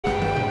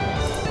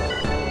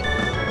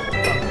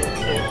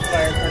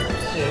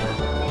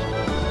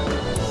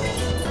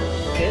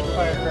Sit,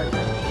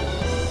 Firecracker.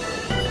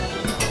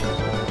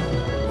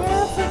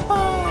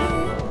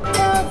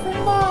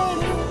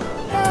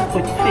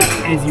 But thick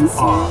as you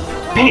are,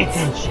 pay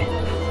attention.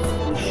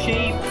 The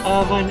shape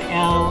of an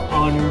L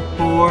on her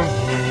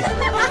forehead.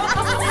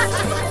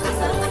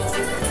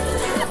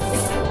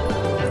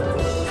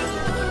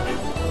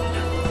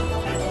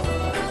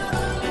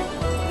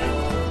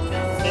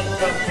 Sit,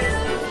 Pumpkin.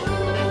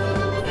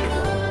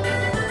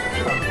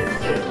 Pumpkin,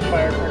 sit.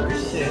 Firecracker,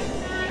 sit.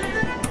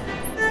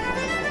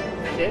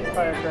 Sit,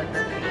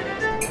 Firecracker.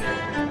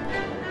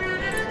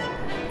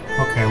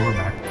 Okay, we're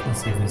back. Let's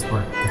see if this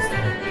works this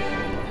time.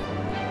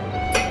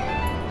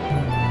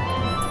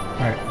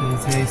 Alright,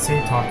 they say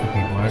talk to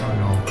people. I don't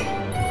know if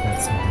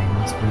that's something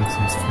else, but it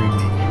says 3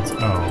 minions.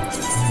 Oh, it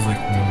seems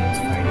like minions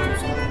fighting or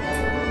something.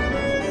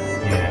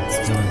 Yeah, it's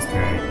still in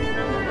strategy.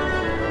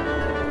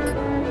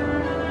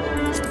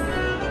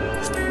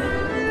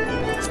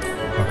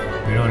 Okay,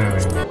 we don't have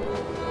any more.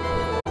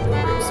 No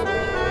worries.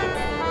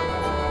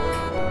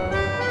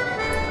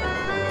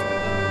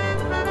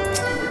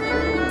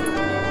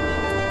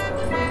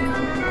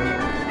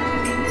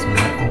 So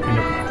that opened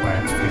up a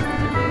class right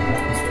there.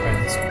 Let's try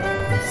this one.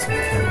 Let's see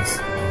if there's...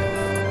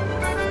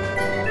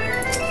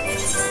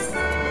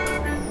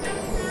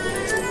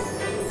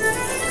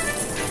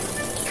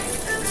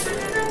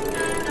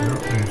 I don't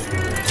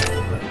understand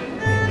that, but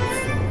maybe it's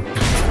still...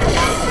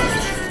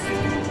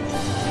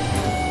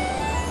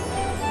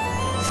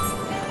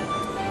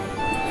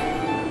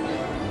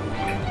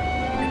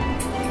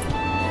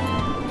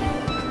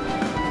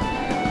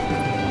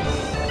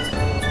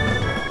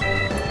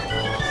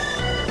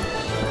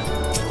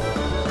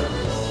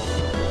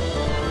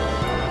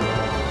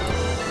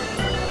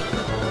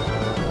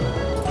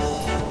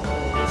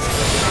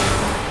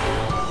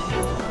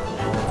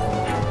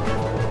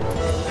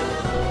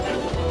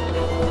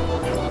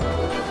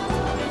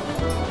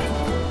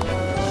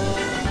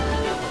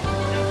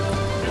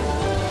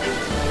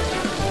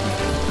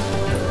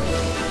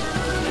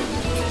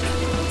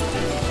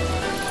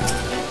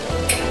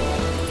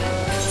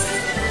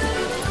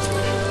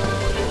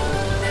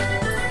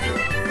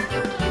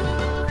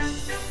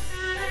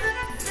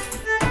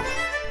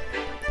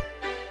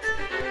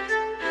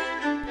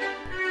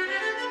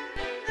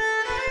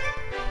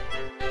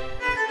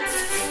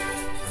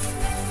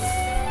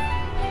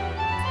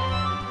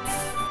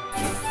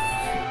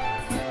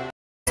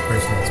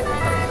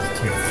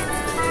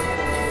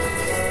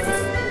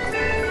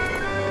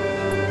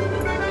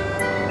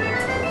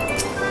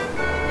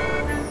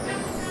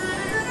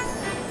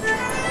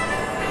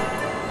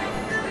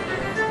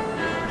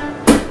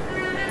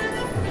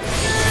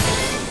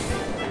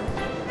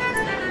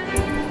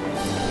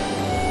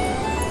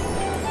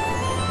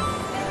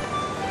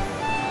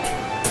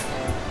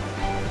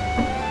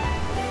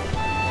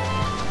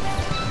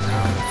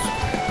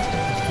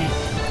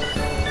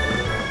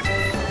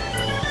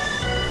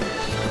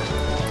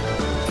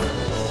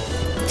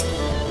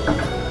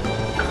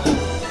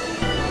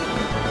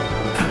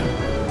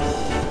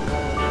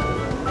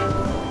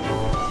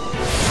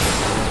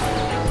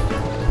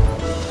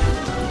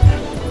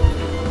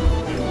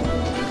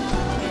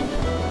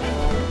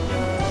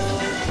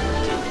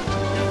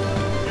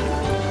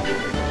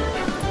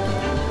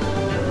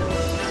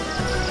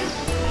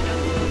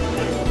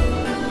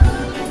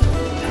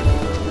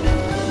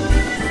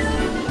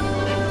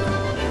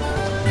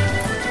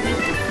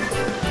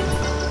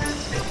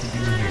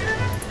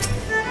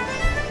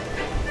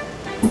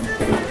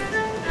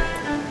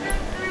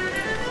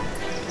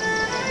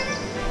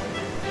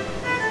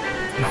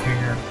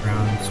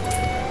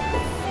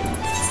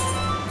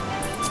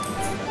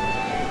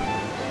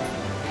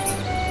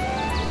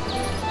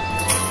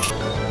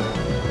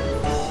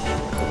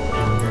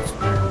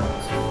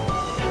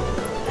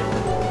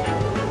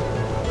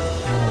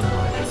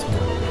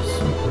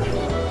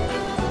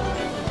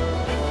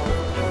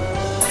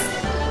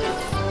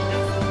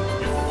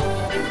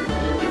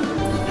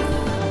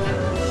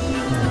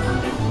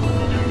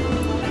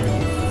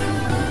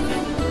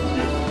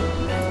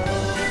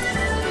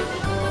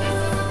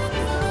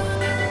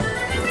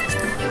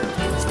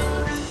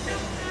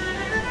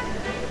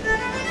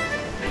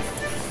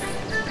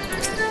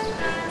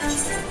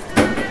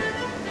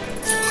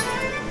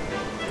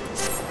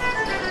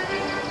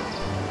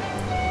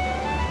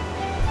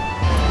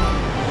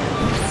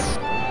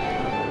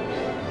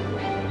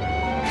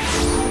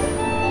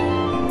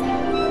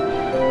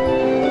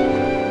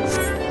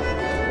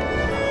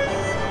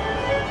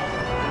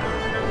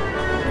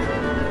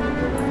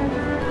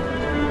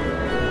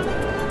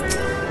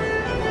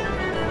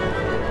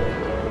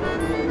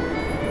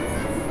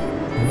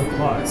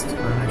 lost. I'm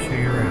going to show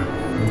you around.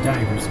 The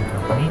Divers and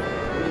Company.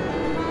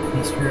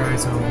 Feast your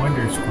eyes on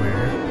Wonder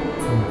Square,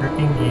 from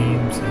gripping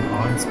games and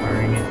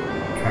awe-inspiring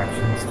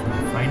attractions to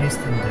the finest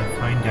in the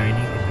fine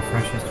dining and the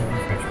freshest of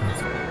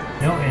refreshments.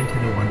 No end to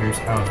the wonders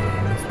housed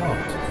in this vault.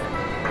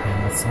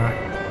 And let's not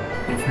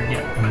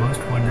forget the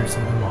most wondrous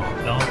of them all,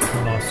 El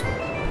Colosso.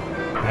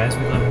 As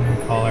we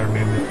lovingly call our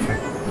mammoth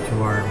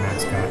to our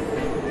mascot,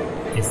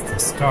 is the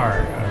star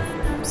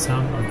of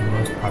some of the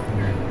most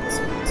popular events.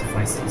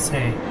 Suffice to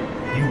say,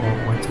 you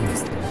won't want to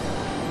miss them.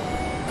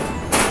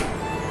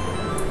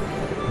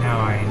 Now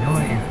I know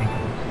what you're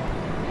thinking.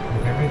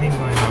 With everything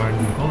going on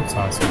in the Gold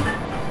Saucer,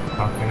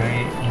 how can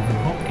I even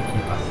hope to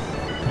keep up?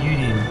 You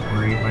needn't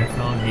worry, my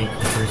fellow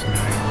gatekeepers and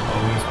I will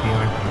always be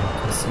on hand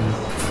to see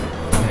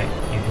that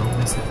you don't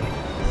miss a thing.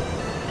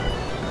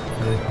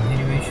 For the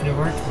continuation of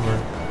our tour,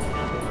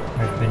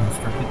 I've been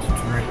instructed to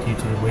direct you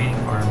to the waiting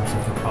arms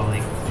of the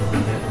colleague who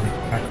lead it with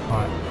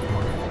Crackpot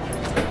Morgan.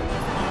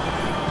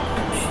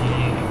 She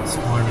is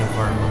one of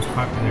our most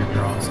popular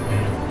girls,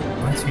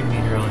 and once you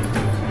meet her, I'll introduce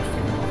you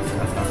to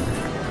that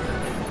doctor.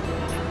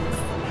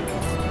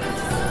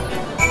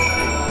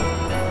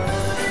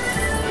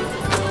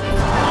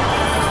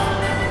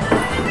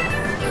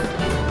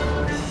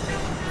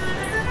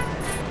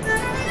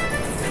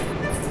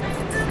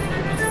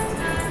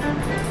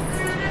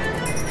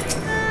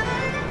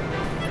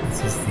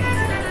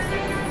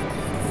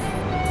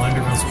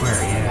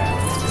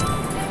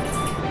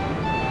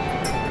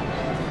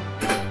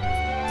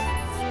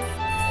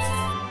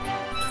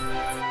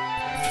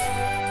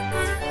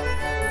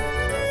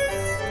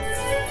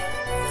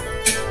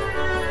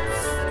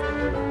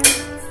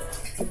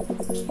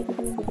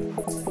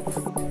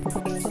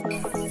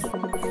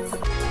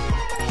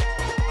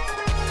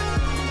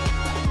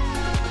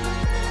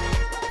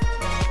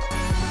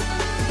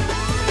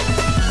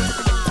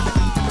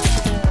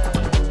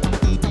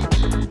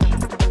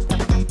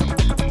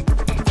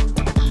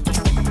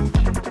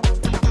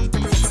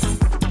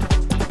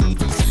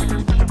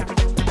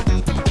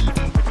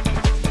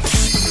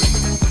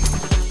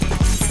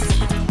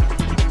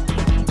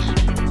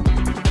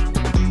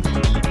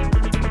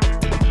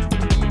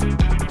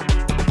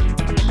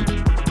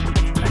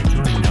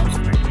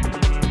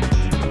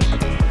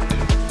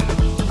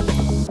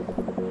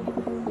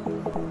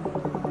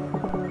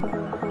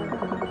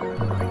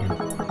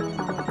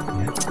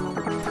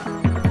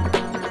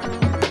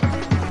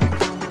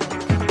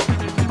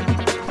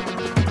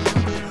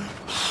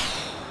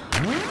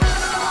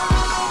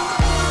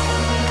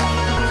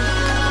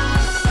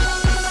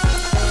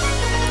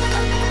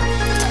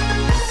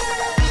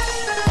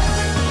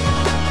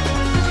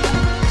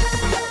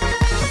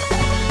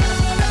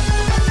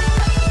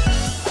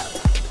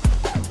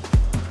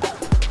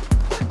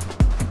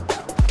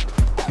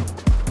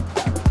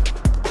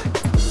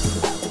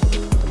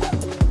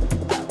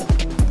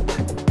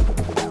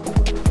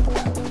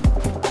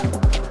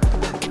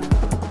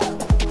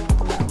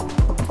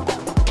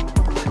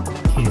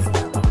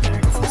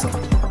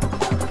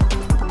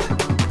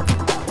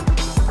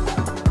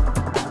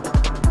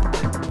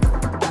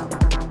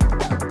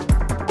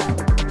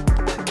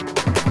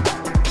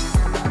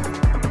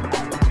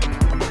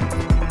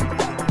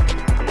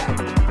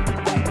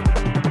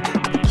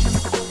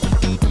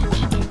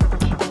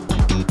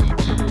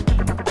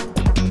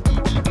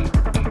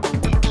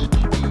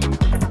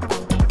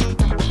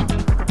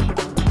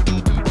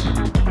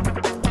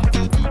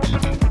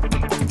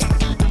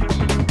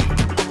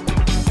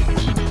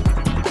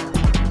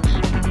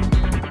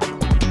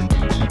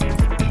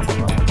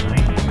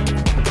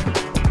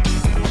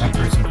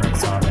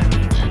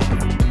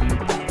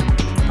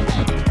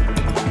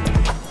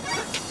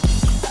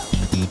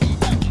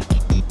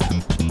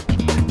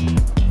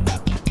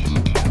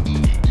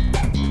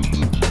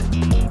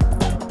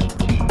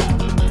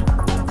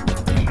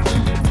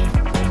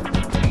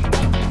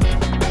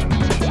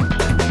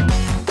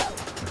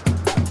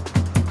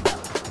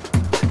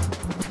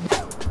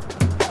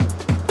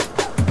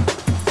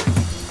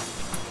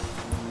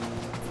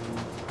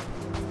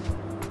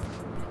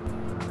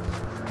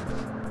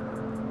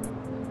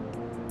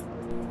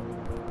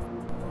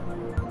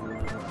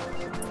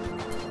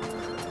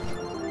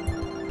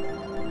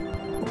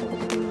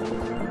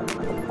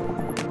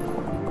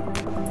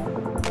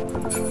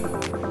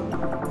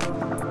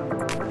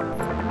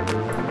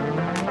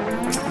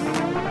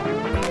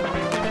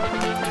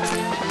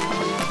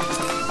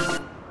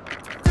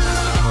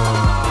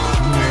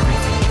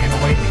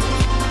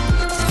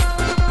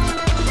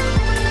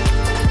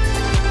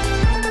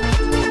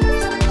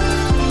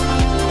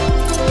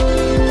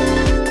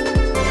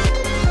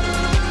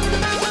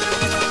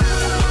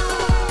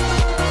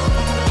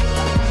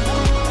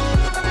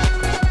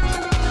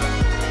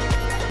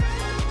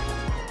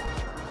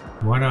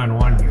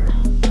 One-on-one here.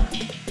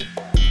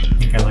 I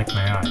think I like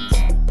my odds.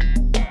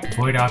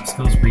 Avoid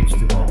obstacles, reach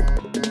the goal.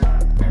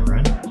 Can I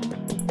run?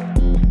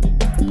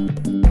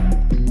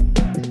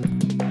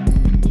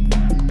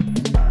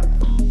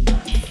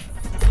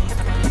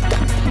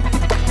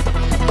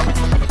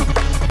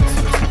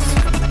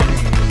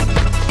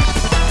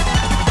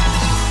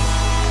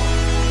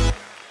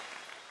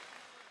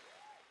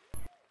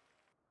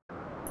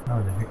 How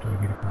the heck do I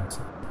get across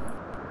it?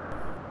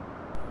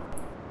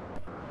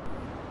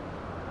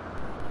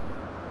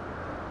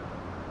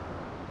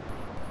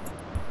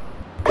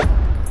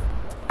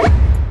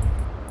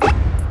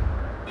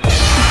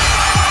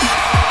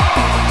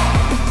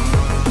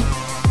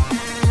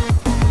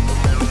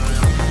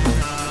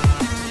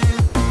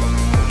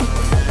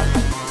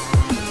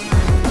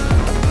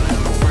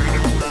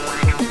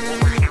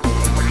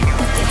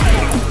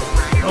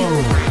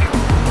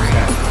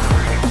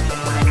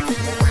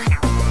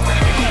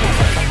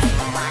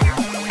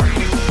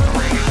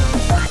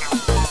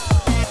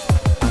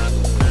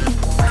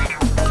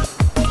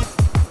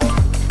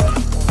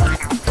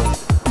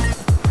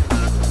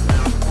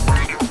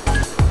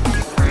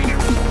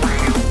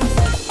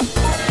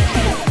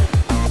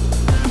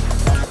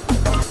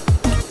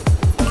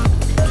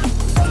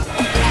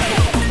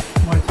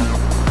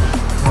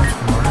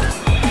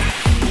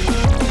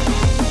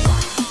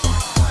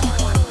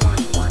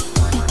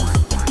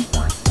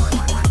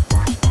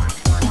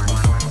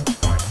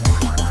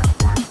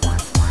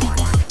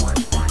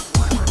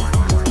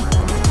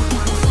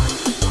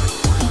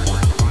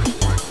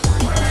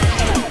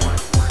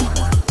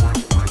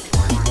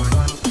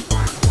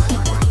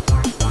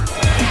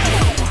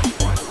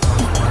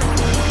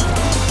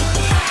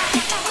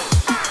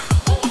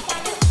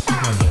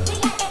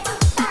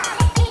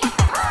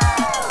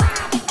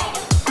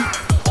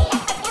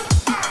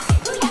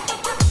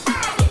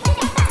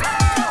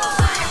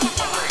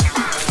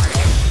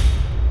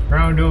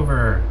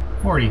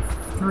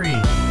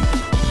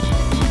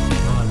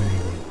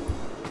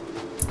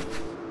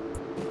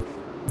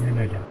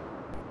 I don't.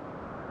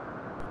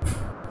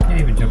 Can't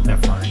even jump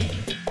that far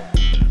anyway.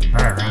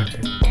 Alright, round 2.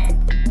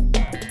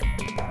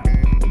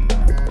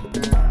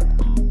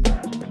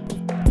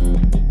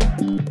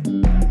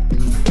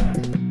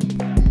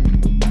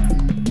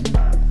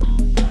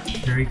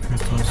 Berry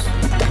crystals,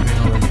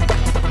 middle and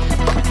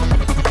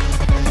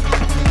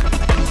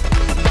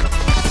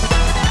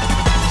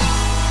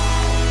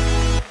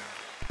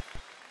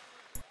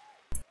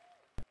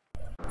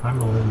I'm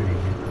eliminated.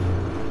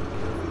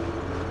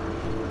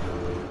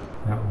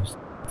 That was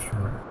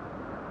short.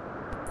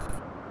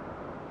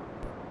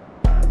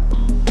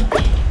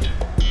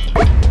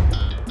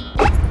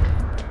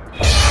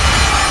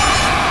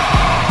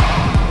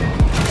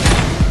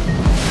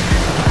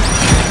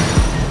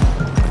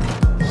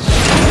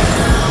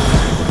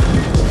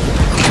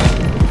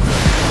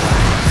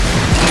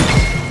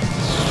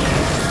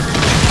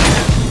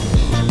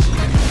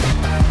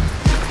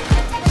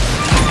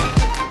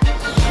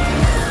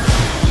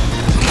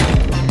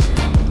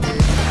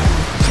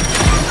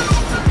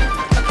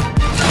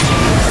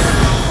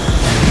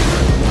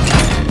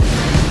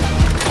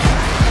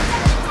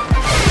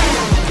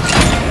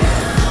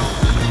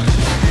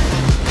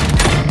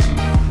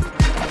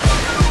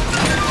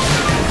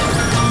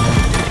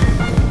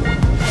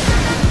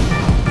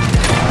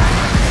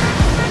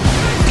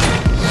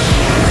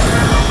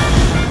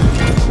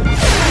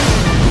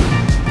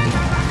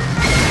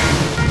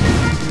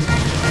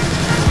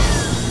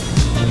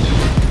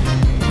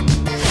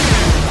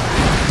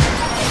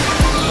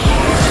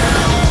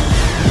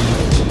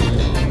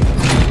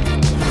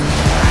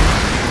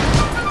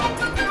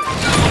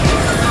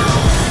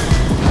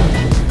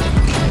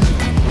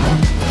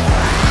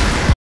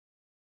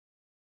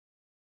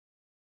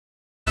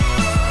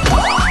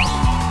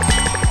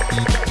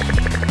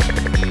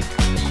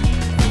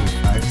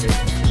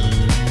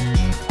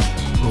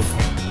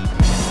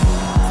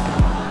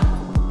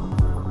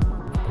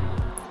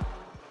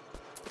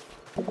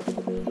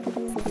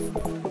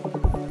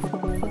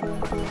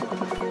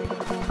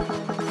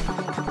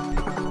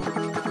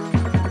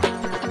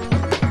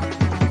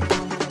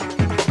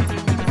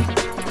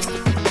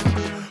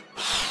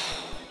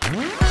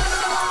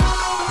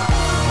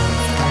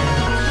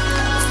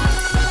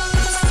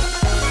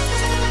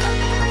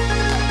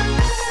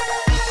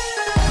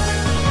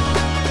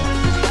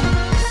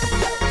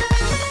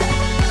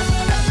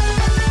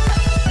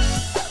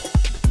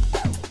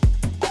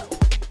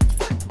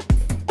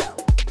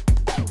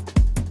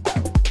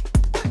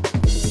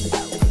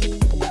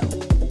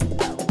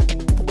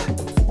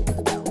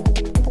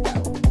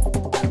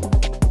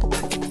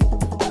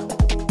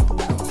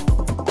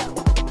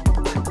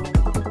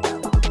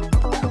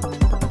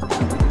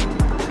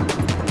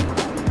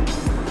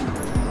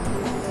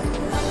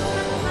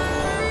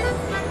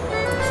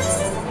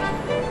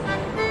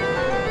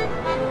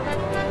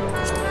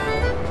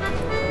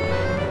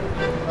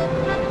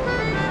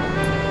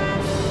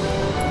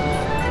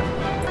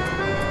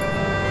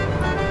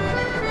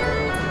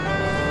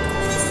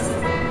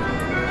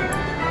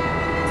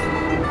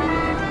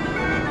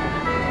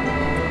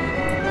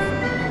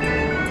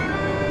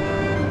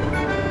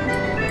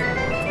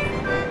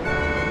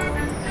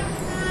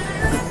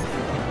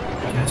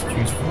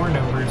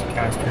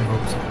 Casper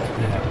hopes it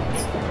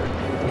happens.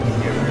 You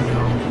never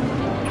know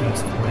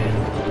just when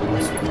or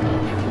how.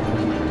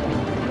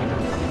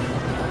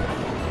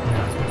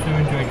 Now, as much as I've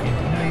enjoyed getting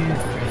to know you,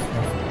 it's very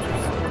special.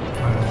 Just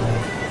finally,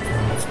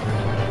 let's go.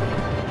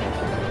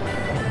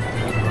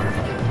 Thank you, Mark.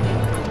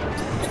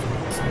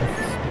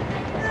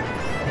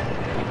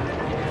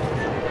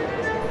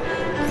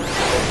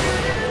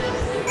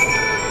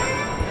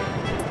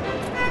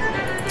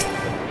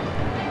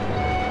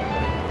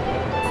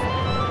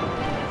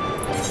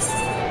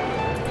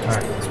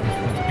 Alright, so we're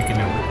supposed to pick a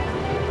number.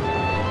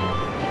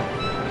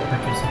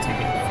 Purchase a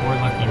ticket. 4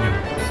 lucky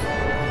numbers.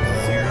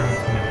 0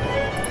 to 9.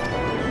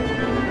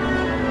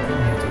 You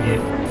have to get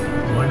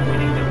 1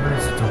 winning number,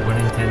 so it's a 1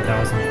 in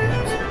 10,000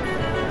 chance.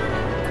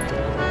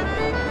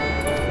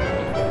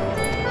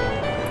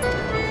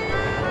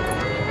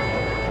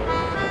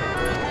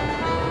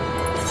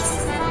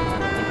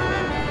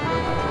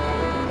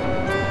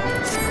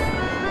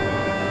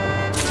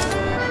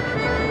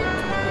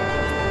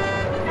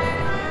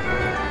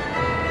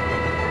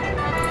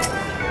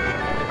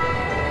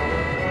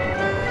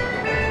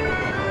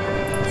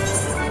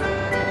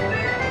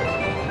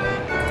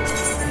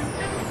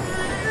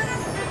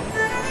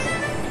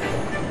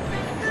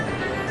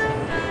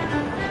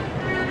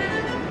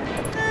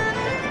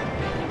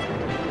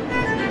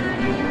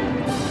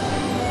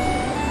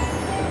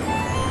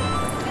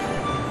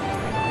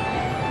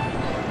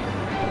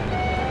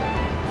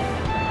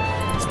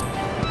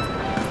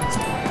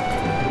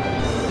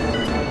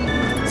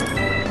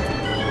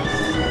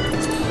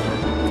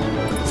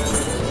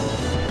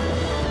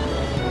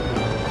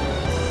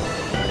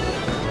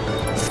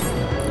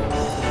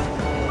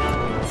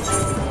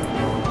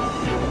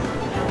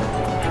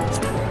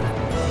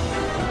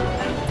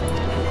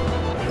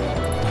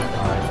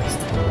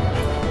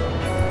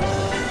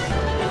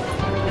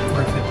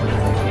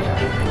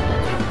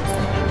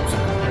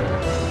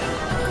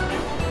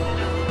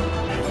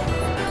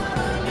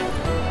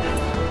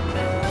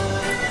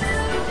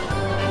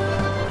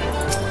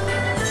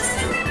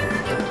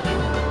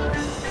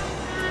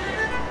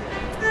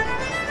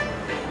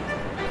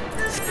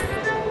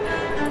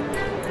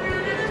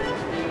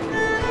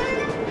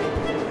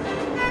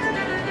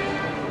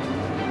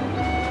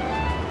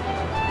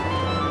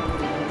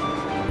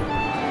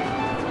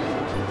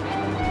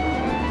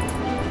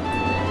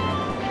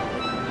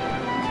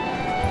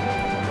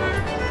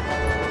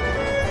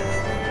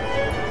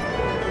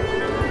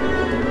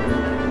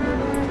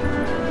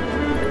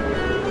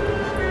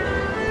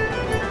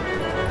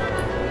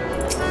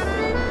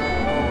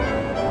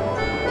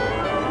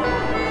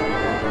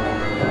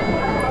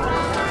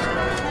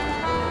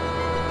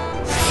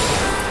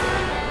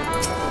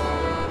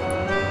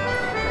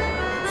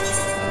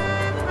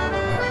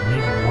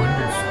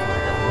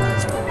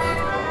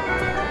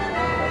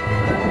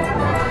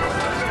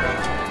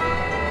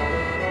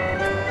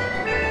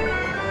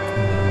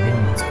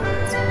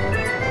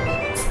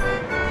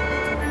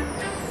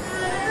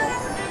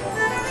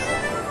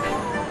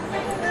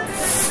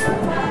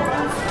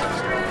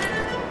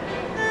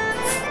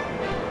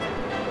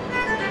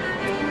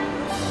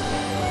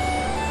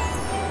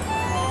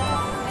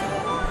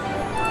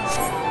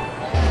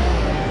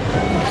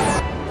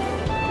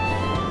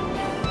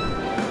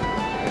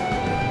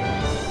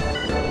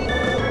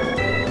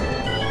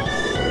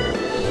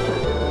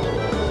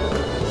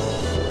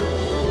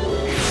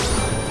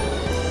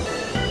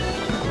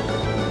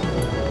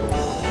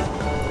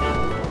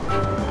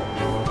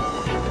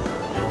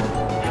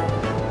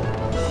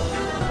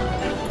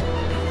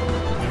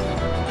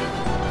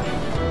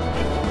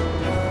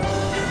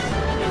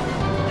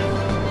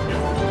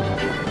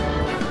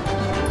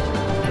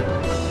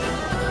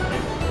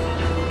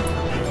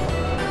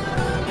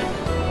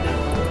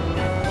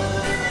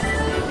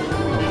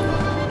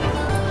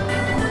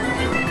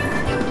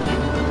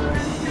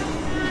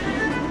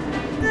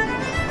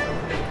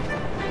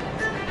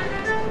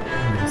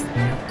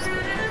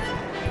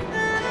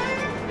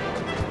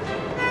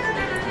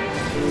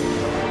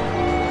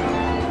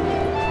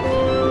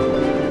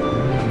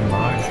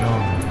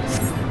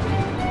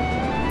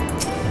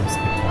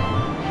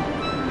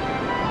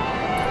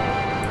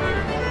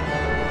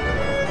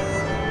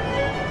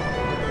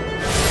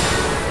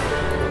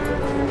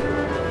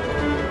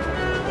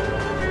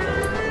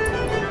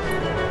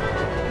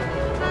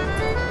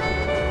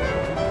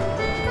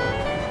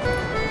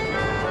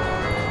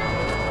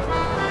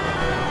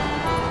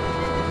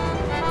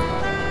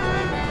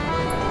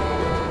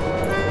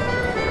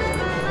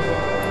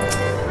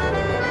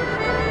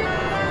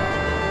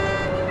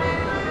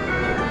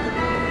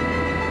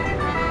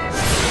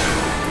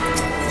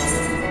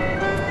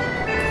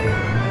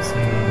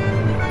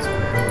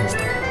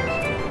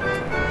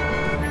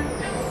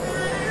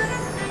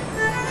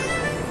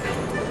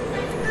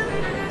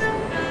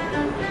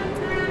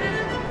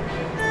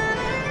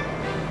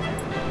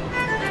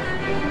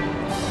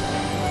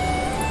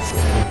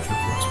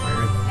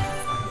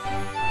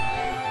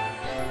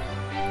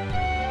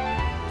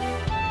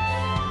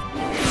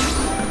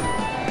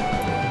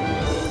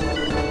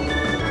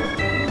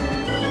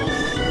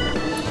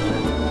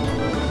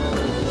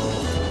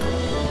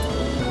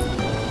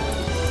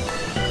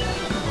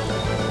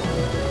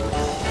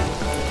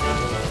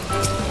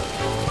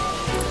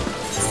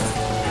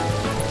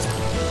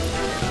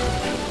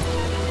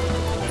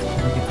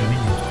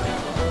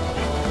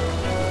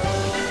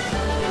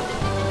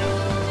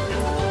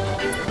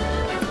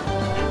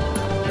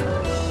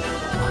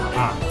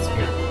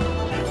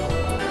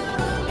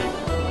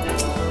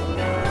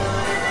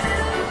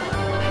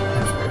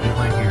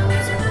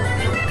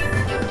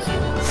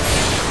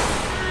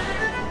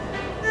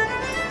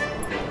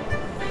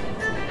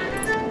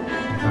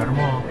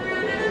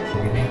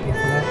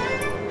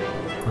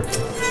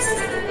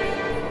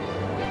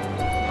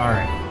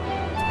 Alright.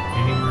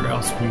 Anywhere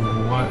else we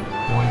wanted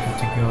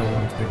to go that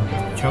we couldn't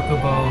get?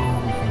 Chocobo,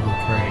 we can go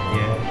try to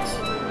get.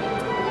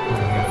 We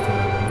have to go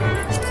to the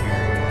entrance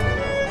area.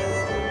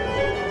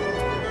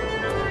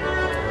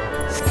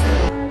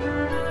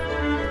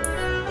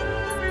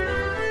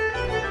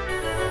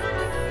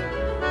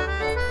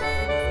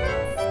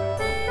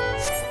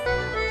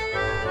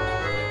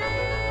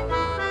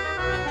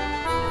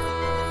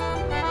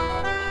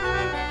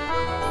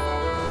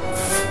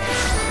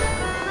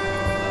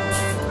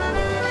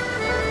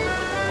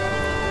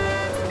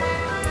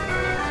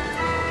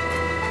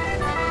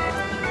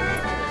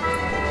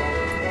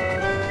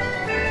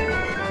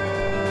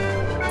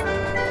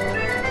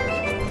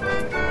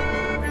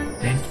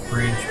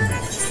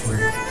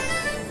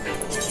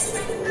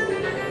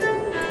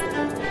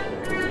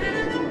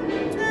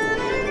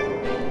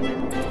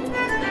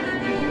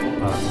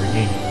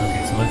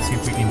 Okay, so let's see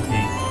if we can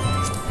take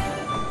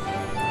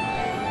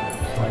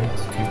flight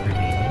to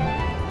Virginia.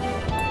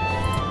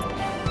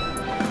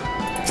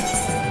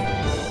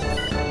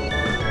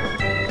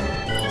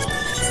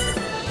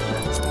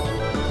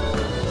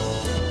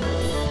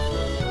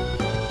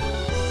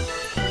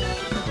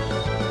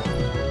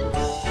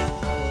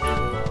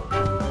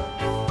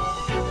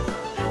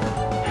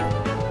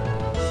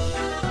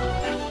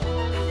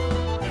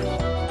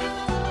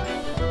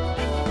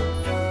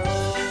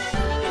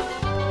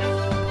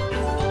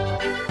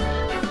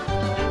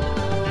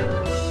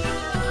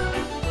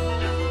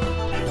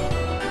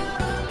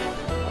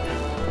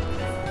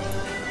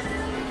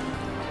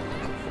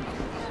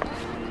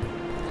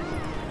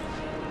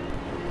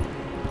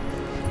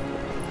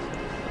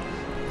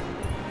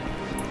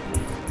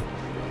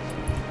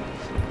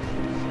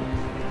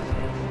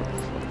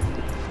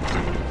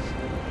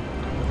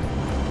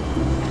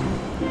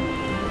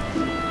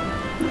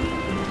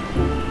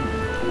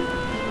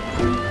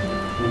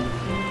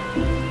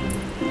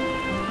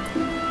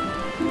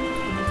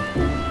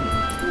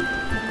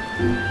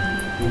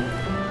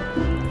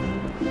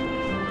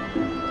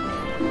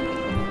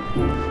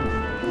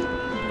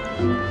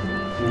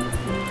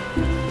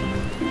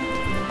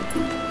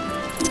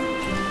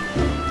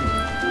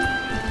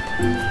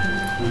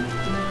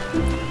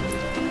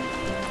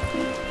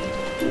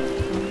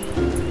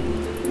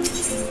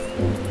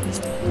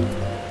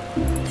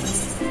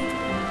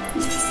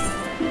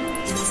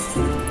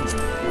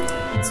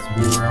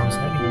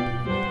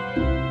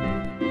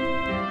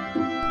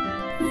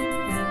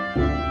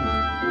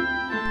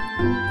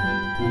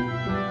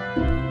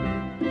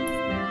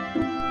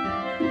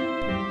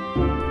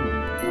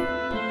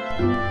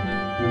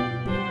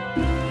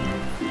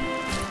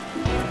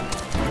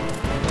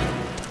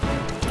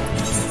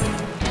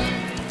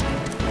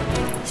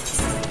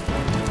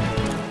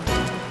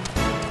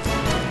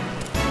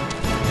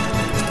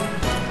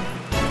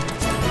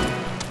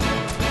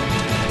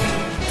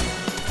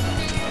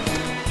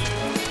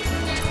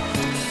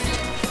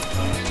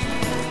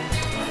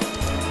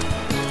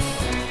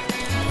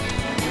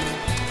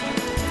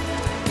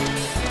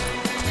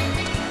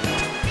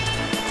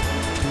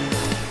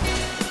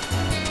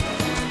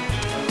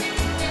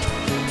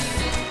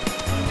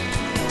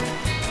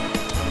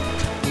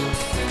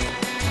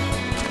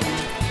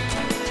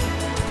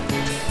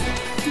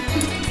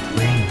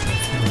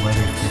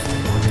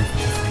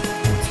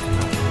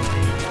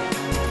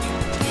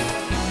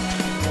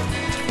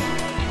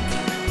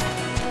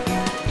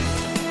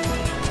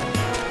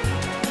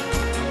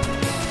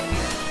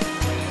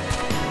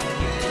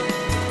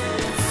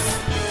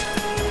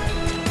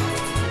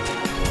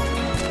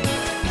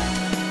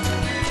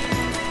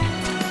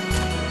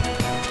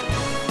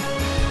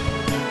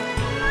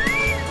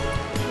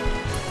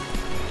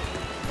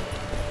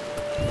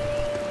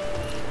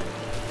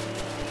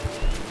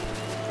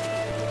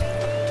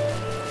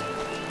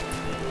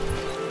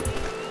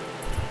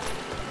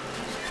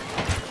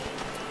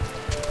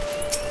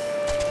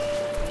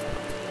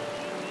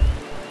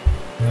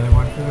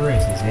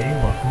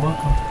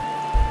 Welcome.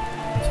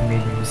 Once you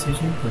made your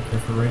decision, click here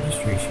for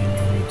registration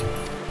and need to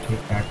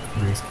take back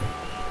the race kit.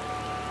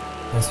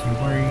 Lest you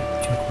worry,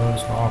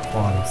 Chocobos are all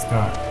quality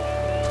stock.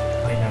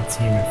 Might not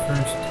see him at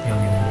first, young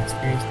and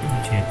inexperienced, give him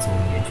a chance to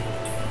engage you.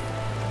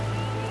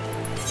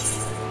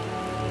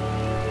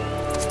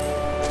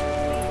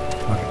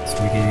 Okay, so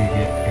we can either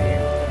get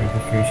a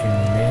registration in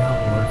the mail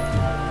or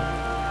through.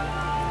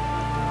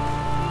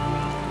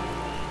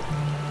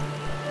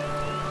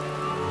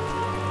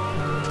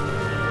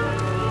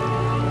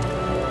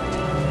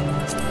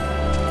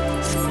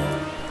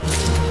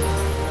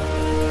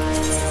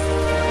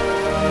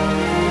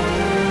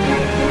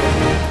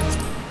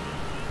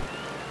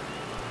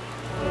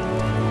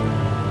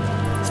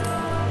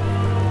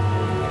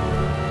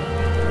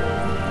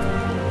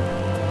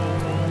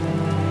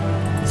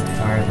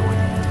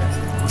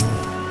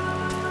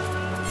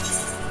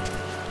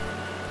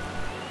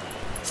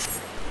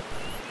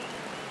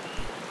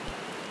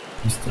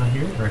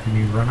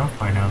 Run off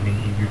by now, being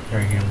eager to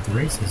carry on with the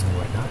races and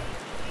whatnot.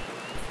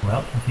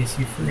 Well, in case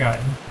you've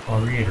forgotten,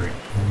 I'll reiterate.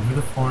 Deliver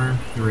the form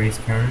to the race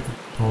counter, the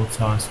gold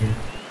saucer,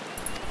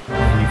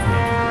 and you can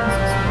enter the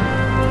races.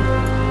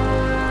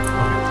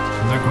 Okay.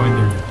 not going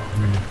there now.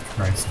 I'm gonna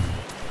try some.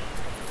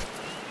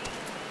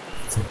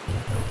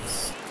 Something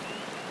else.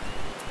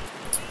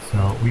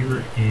 So we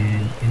were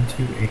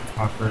into a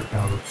copper.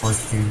 I'll report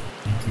you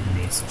into the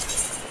mesa.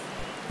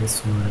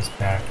 This was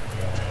back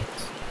at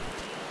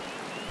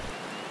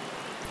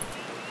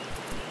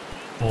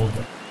Hold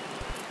up.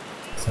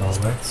 So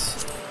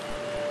let's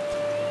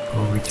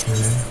go return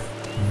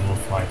and we'll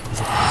fly to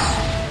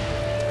the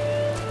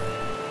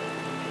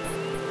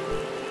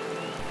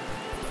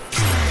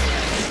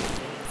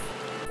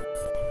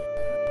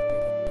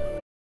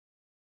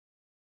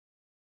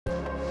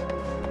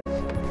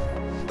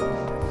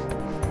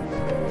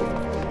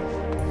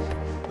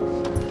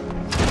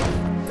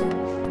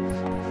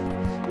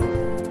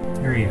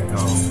There you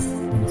go,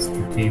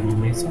 Mr. Table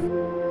Mesa.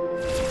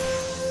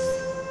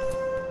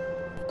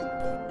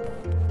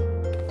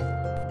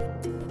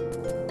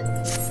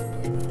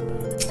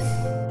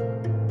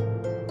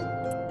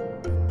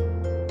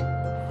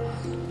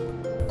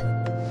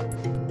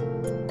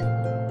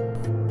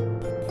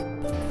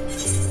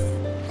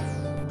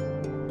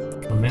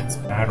 Commence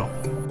battle.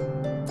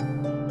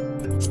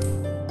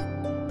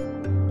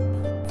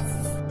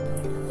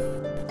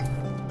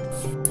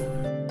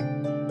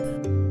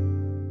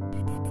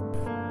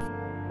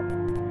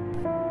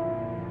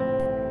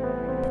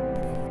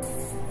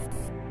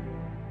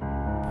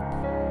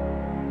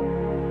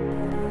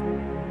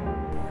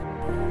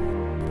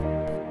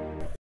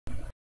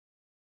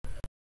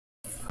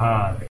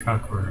 Ah, the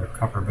Conqueror of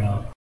Copper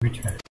Belt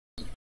returns.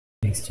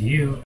 Thanks to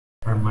you,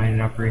 our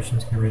mining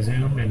operations can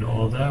resume, and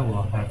Olda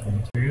will have the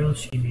materials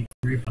she needs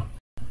to rebuild.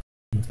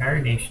 The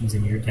entire nation's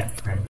in your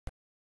debt, friend.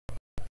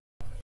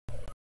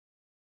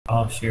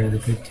 I'll share the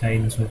good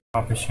tidings with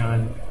Papa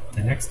Shan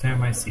the next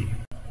time I see you.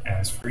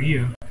 As for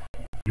you,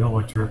 you'll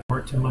want to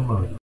report to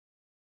Momodi.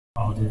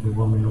 It'll do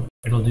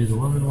the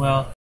woman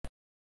well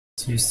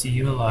to see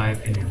you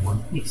alive and in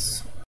one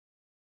piece.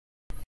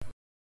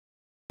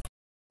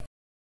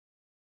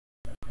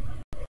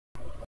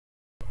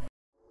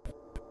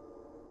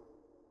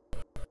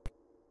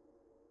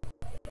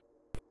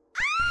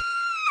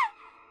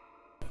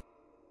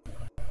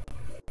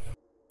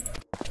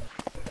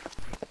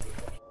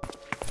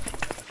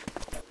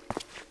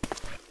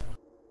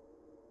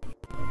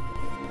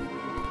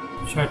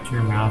 Shut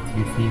your mouth,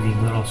 you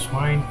thieving little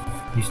swine.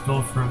 You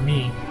stole from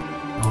me.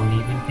 Don't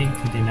even think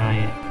to deny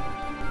it.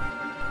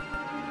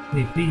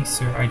 Wait, please,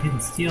 sir, I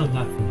didn't steal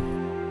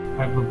nothing.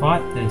 I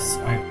bought this.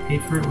 I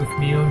paid for it with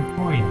me own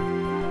coin.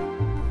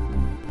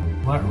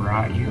 What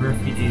rot, you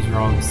refugees are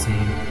all the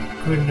same.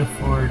 Couldn't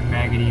afford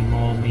maggoty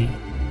mole meat,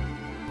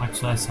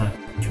 much less a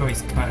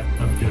choice cut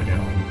of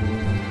dodo.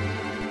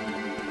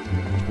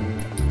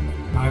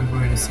 I'm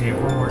going to say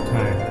it one more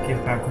time.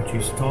 Give back what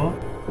you stole,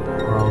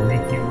 or I'll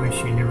make you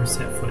wish you never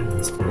set foot in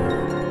this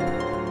town.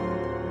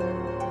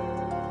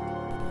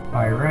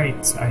 By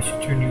rights, I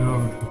should turn you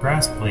over to the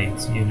brass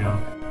blades, you know.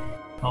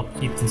 Help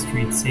keep the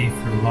streets safe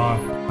for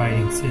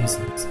law-abiding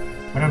citizens.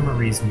 But I'm a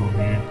reasonable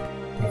man.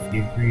 If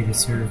you agree to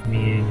serve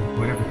me in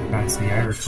whatever capacity I request,